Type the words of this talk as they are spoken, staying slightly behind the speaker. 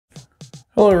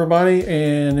Hello everybody,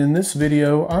 and in this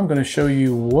video I'm going to show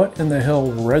you what in the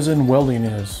hell resin welding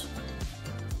is.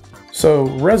 So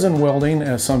resin welding,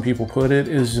 as some people put it,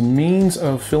 is a means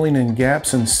of filling in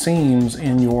gaps and seams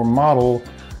in your model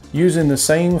using the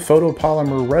same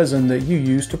photopolymer resin that you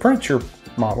use to print your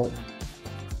model.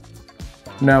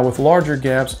 Now with larger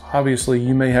gaps, obviously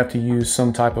you may have to use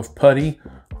some type of putty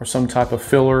or some type of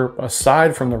filler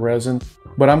aside from the resin.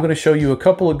 But I'm going to show you a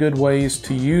couple of good ways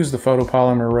to use the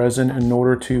photopolymer resin in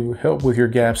order to help with your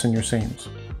gaps and your seams.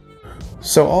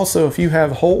 So also, if you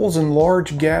have holes and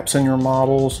large gaps in your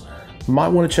models, you might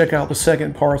want to check out the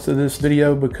second part of this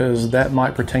video because that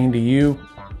might pertain to you.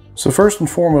 So first and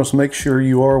foremost, make sure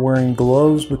you are wearing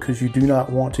gloves because you do not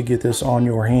want to get this on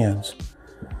your hands.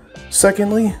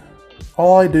 Secondly,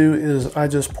 all I do is I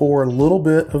just pour a little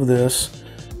bit of this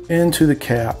into the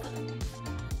cap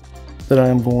that I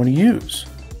am going to use.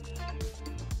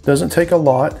 Doesn't take a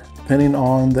lot depending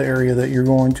on the area that you're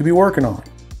going to be working on.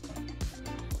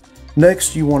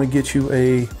 Next, you want to get you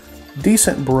a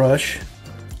decent brush.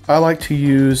 I like to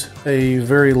use a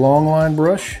very long line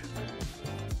brush,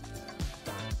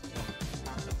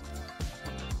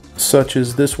 such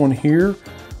as this one here.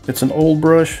 It's an old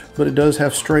brush, but it does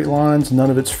have straight lines.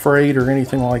 None of it's frayed or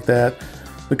anything like that.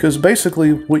 Because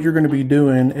basically what you're going to be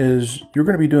doing is you're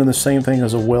going to be doing the same thing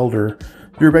as a welder.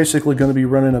 You're basically going to be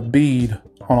running a bead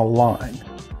on a line.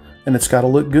 And it's got to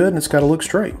look good and it's got to look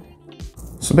straight.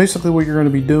 So basically what you're going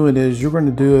to be doing is you're going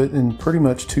to do it in pretty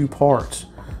much two parts.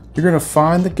 You're going to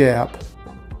find the gap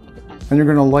and you're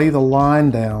going to lay the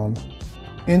line down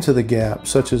into the gap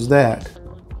such as that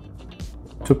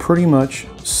to pretty much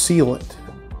seal it.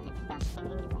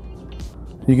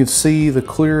 You can see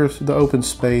the open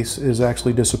space is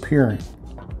actually disappearing.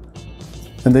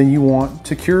 And then you want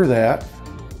to cure that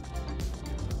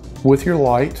with your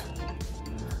light.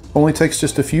 Only takes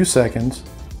just a few seconds.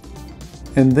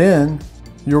 And then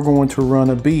you're going to run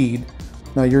a bead.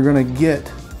 Now you're going to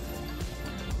get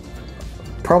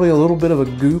probably a little bit of a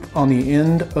goop on the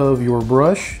end of your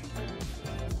brush.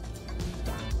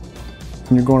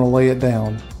 And you're going to lay it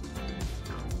down.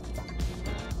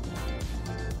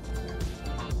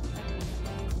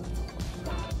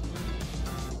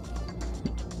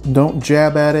 Don't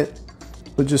jab at it,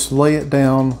 but just lay it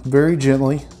down very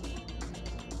gently,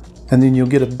 and then you'll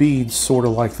get a bead sort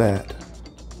of like that.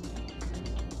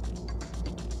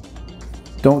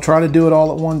 Don't try to do it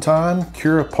all at one time.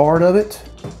 Cure a part of it,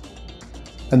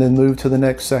 and then move to the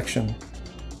next section.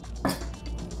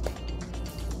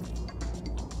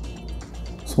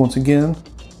 So once again,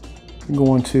 you're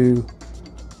going to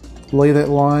lay that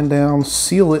line down,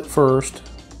 seal it first,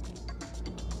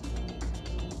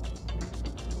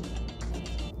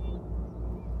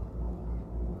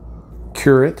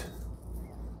 cure it.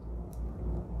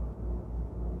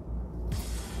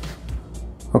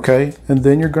 Okay, and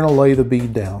then you're going to lay the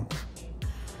bead down.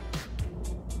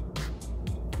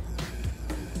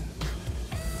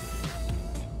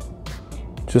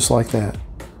 Just like that.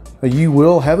 Now you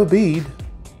will have a bead,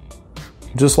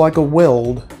 just like a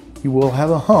weld. You will have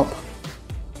a hump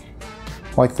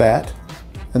like that,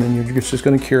 and then you're just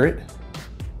going to cure it.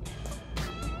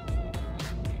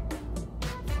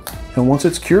 And once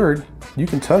it's cured, you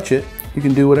can touch it, you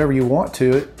can do whatever you want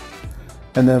to it,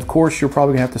 and then of course you're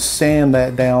probably gonna have to sand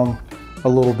that down a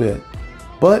little bit.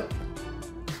 But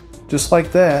just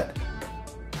like that,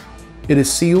 it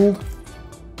is sealed,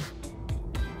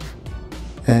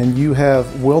 and you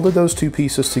have welded those two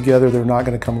pieces together. They're not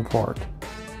gonna come apart.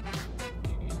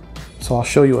 So I'll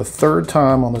show you a third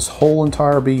time on this whole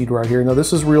entire bead right here. Now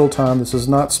this is real time, this is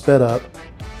not sped up.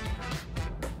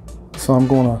 So I'm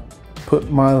gonna put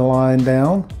my line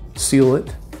down, seal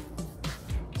it,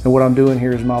 and what I'm doing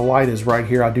here is my light is right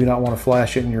here. I do not want to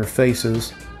flash it in your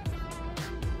faces.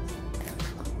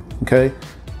 Okay,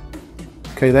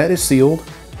 that is sealed,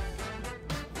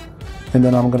 and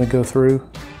then I'm going to go through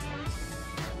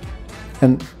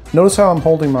and notice how I'm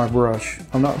holding my brush.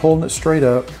 I'm not holding it straight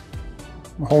up,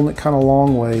 I'm holding it kind of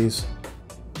long ways,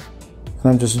 and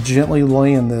I'm just gently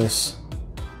laying this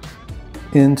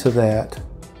into that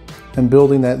and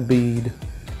building that bead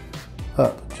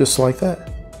up just like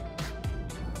that.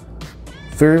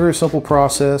 Very, very simple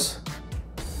process,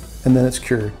 and then it's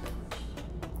cured.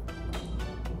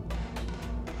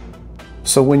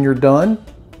 So when you're done,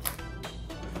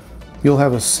 you'll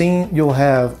have a seam, you'll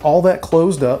have all that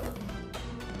closed up,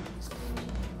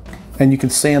 and you can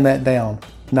sand that down.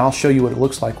 And I'll show you what it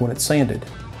looks like when it's sanded.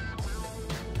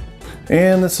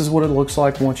 And this is what it looks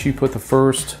like once you put the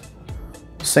first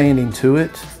sanding to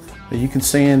it. You can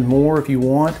sand more if you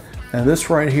want. Now this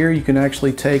right here, you can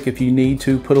actually take, if you need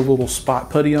to, put a little spot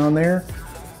putty on there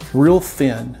real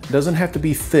thin. It doesn't have to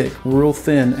be thick, real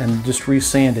thin, and just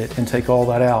resand it and take all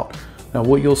that out. Now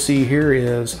what you'll see here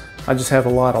is I just have a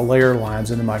lot of layer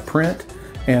lines into my print,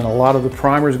 and a lot of the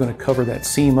primer is going to cover that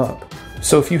seam up.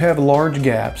 So if you have large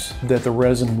gaps that the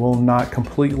resin will not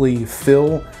completely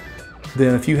fill,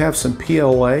 then if you have some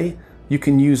PLA, you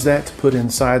can use that to put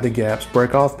inside the gaps,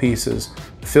 break off pieces,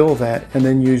 fill that, and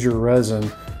then use your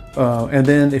resin. And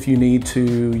then if you need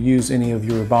to use any of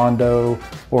your Bondo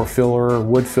or filler,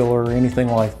 wood filler, or anything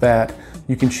like that,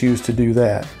 you can choose to do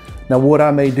that. Now what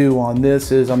I may do on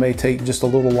this is I may take just a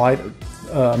little light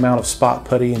amount of spot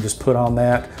putty and just put on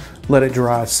that, let it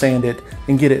dry, sand it,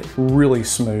 and get it really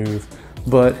smooth.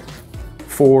 But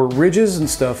for ridges and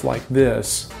stuff like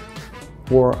this,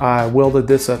 where I welded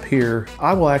this up here,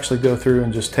 I will actually go through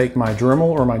and just take my Dremel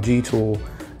or my G-tool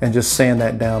and just sand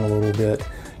that down a little bit,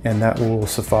 and that will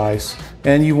suffice.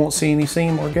 And you won't see any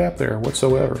seam or gap there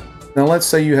whatsoever. Now let's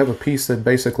say you have a piece that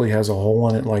basically has a hole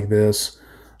in it like this.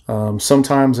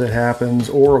 Sometimes it happens,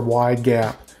 or a wide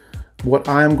gap. What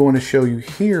I'm going to show you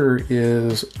here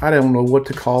is, I don't know what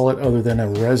to call it other than a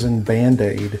resin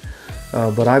Band-Aid.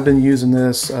 But I've been using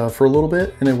this for a little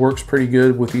bit, and it works pretty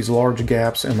good with these large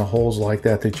gaps and the holes like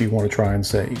that you want to try and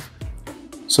save.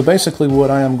 So basically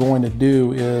what I am going to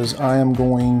do is I am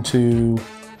going to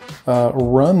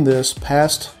run this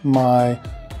past my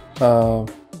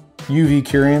UV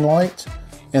curing light,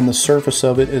 and the surface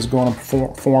of it is going to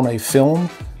form a film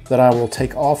that I will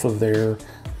take off of there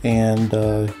and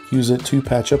use it to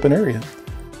patch up an area.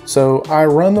 So I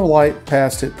run the light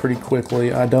past it pretty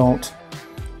quickly. I don't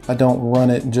run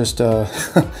it just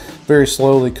very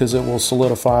slowly, because it will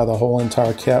solidify the whole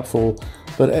entire capful.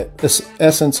 But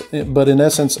in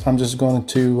essence, I'm just going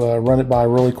to run it by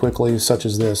really quickly, such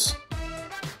as this.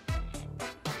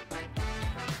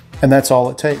 And that's all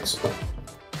it takes.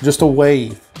 Just a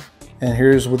wave. And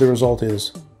here's what the result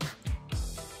is.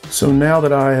 So now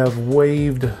that I have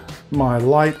waved my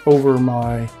light over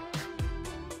my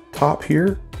top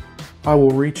here, I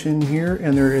will reach in here,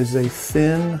 and there is a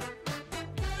thin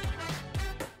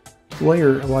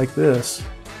layer like this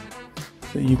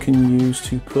that you can use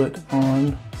to put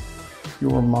on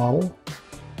your model.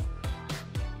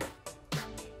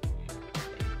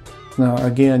 Now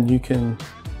again, you can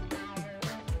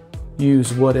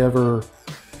use whatever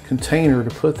container to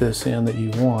put this in that you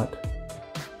want.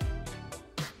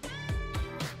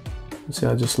 See,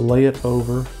 I just lay it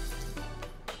over.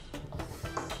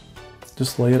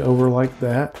 Just lay it over like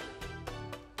that.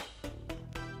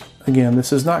 Again,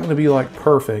 this is not going to be like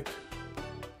perfect,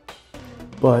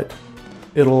 but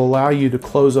it'll allow you to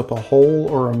close up a hole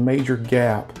or a major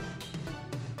gap.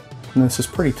 And this is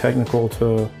pretty technical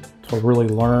to really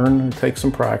learn. It takes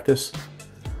some practice.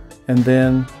 And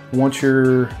then once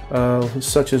you're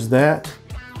such as that,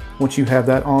 once you have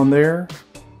that on there,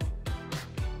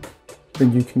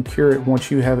 then you can cure it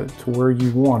once you have it to where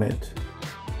you want it.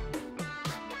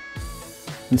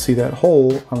 And see that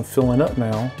hole I'm filling up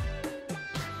now,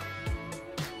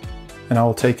 and I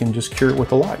will take and just cure it with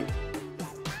the light.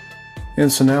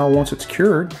 And so now once it's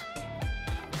cured,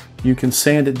 you can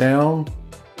sand it down,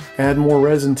 add more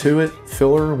resin to it,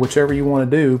 filler, whichever you want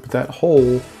to do, but that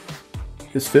hole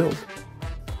is filled.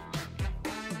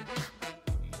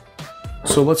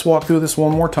 So let's walk through this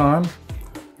one more time.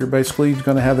 You're basically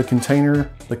going to have a container,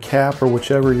 the cap, or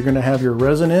whichever you're going to have your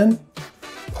resin in.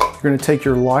 You're going to take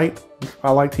your light.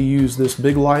 I like to use this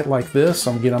big light like this.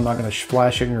 Again, I'm not going to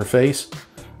flash it in your face.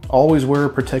 Always wear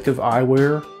protective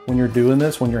eyewear when you're doing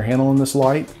this, when you're handling this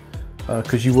light,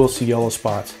 because you will see yellow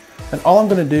spots. And all I'm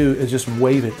going to do is just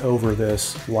wave it over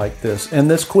this like this. And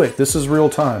this quick, this is real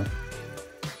time.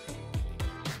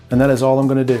 And that is all I'm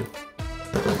going to do.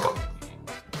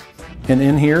 And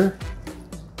in here,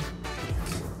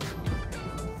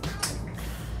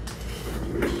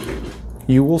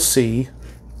 you will see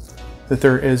that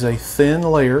there is a thin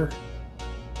layer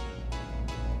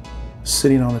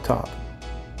sitting on the top.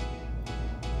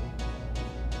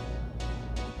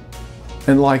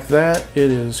 And like that,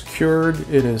 it is cured,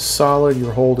 it is solid,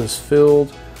 your hole is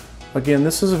filled. Again,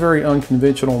 this is a very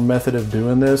unconventional method of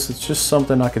doing this. It's just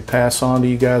something I could pass on to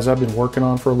you guys I've been working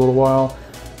on for a little while.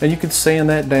 And you could sand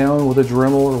that down with a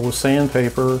Dremel or with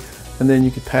sandpaper, and then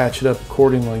you could patch it up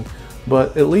accordingly.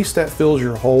 But at least that fills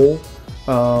your hole.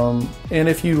 And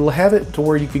if you have it to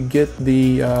where you could get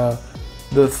the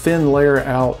thin layer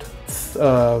out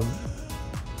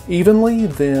evenly,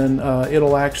 then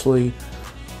it'll actually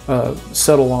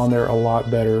settle on there a lot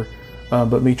better.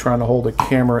 But me trying to hold a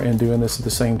camera and doing this at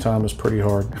the same time is pretty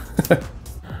hard.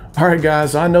 All right,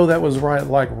 guys, I know that was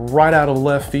right out of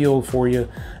left field for you.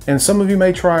 And some of you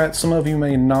may try it, some of you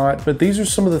may not, but these are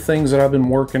some of the things that I've been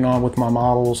working on with my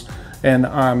models, and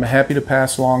I'm happy to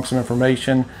pass along some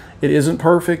information. It isn't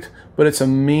perfect, but it's a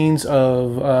means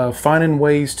of finding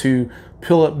ways to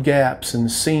fill up gaps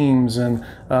and seams and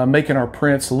making our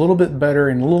prints a little bit better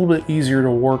and a little bit easier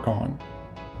to work on.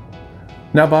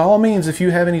 Now, by all means, if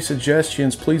you have any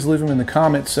suggestions, please leave them in the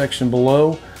comments section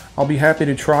below. I'll be happy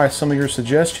to try some of your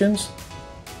suggestions.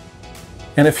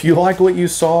 And if you like what you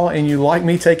saw and you like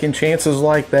me taking chances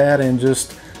like that and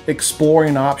just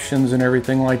exploring options and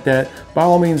everything like that, by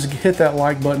all means hit that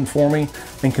like button for me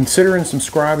and consider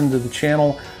subscribing to the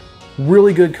channel.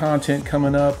 Really good content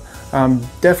coming up. I'm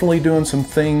definitely doing some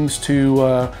things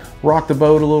to rock the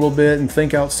boat a little bit and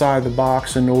think outside the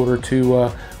box in order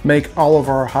to make all of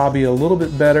our hobby a little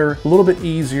bit better, a little bit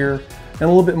easier, and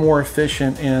a little bit more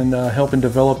efficient in helping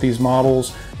develop these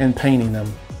models and painting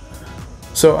them.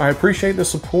 So I appreciate the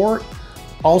support.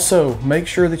 Also, make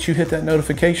sure that you hit that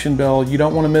notification bell. You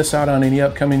don't want to miss out on any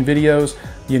upcoming videos.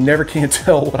 You never can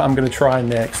tell what I'm going to try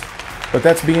next. But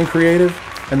that's being creative,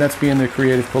 and that's being the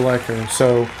creative collector.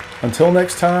 So until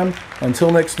next time, until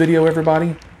next video,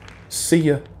 everybody, see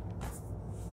ya.